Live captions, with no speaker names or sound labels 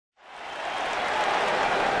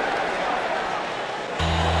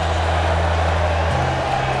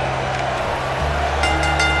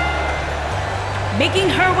Making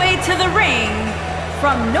her way to the ring,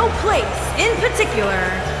 from no place in particular,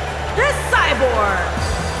 the Cyborg.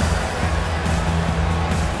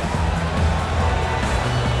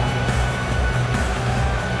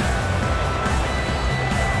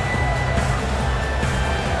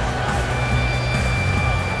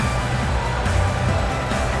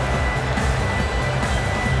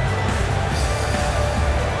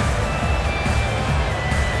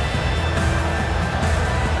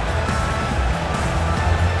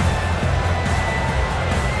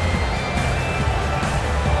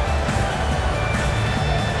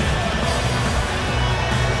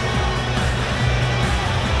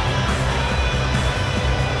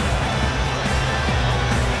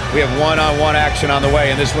 We have one-on-one action on the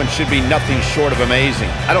way, and this one should be nothing short of amazing.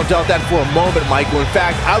 I don't doubt that for a moment, Michael. In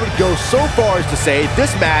fact, I would go so far as to say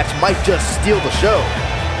this match might just steal the show.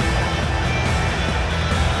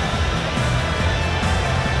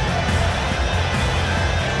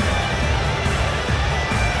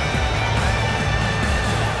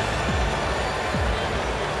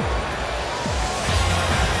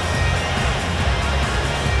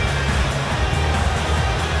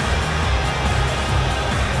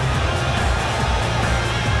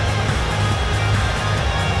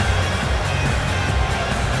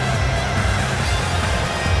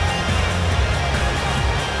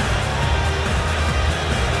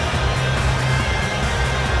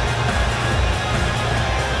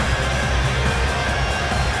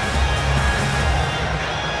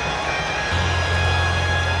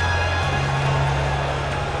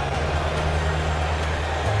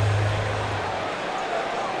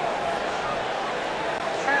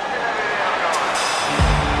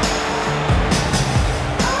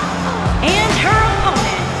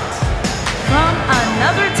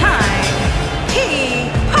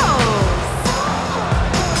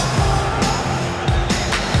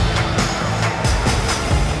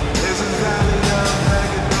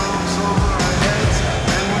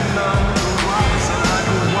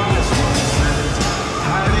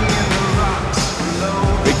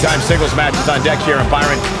 Time singles matches on deck here, and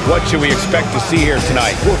Byron, what should we expect to see here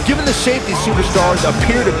tonight? Well, given the shape these superstars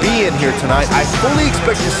appear to be in here tonight, I fully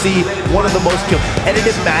expect to see one of the most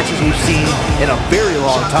competitive matches we've seen in a very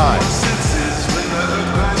long time.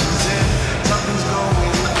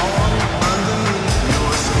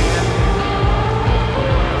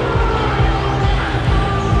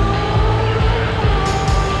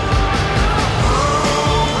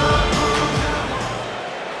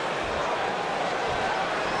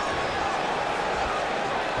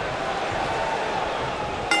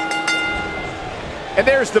 And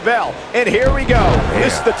there's the bell, and here we go.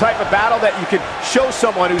 This is the type of battle that you can show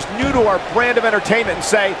someone who's new to our brand of entertainment and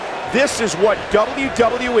say, this is what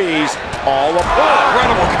WWE's all about.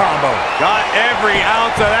 Incredible combo. Got every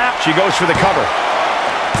ounce of that. She goes for the cover.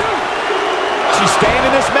 She's staying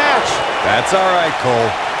in this match. That's all right, Cole.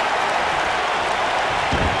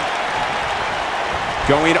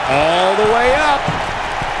 Going all the way up.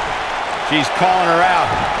 She's calling her out.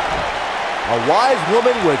 A wise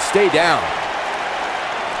woman would stay down.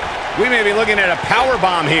 We may be looking at a power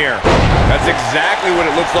bomb here. That's exactly what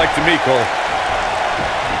it looks like to me, Cole.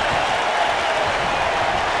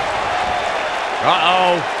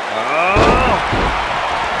 Uh-oh. Oh.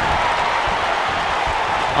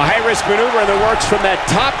 A high-risk maneuver in the works from that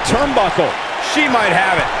top turnbuckle. She might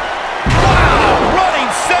have it. Wow! Running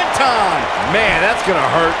senton! Man, that's gonna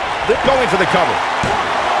hurt. They're going for the cover.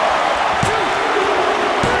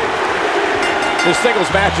 This singles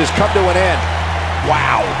match has come to an end.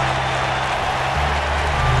 Wow.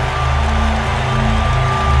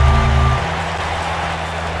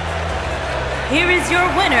 Here is your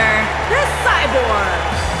winner, the Cyborg.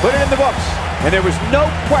 Put it in the books, and there was no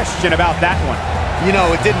question about that one. You know,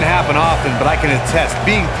 it didn't happen often, but I can attest,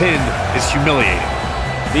 being pinned is humiliating.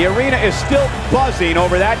 The arena is still buzzing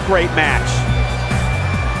over that great match.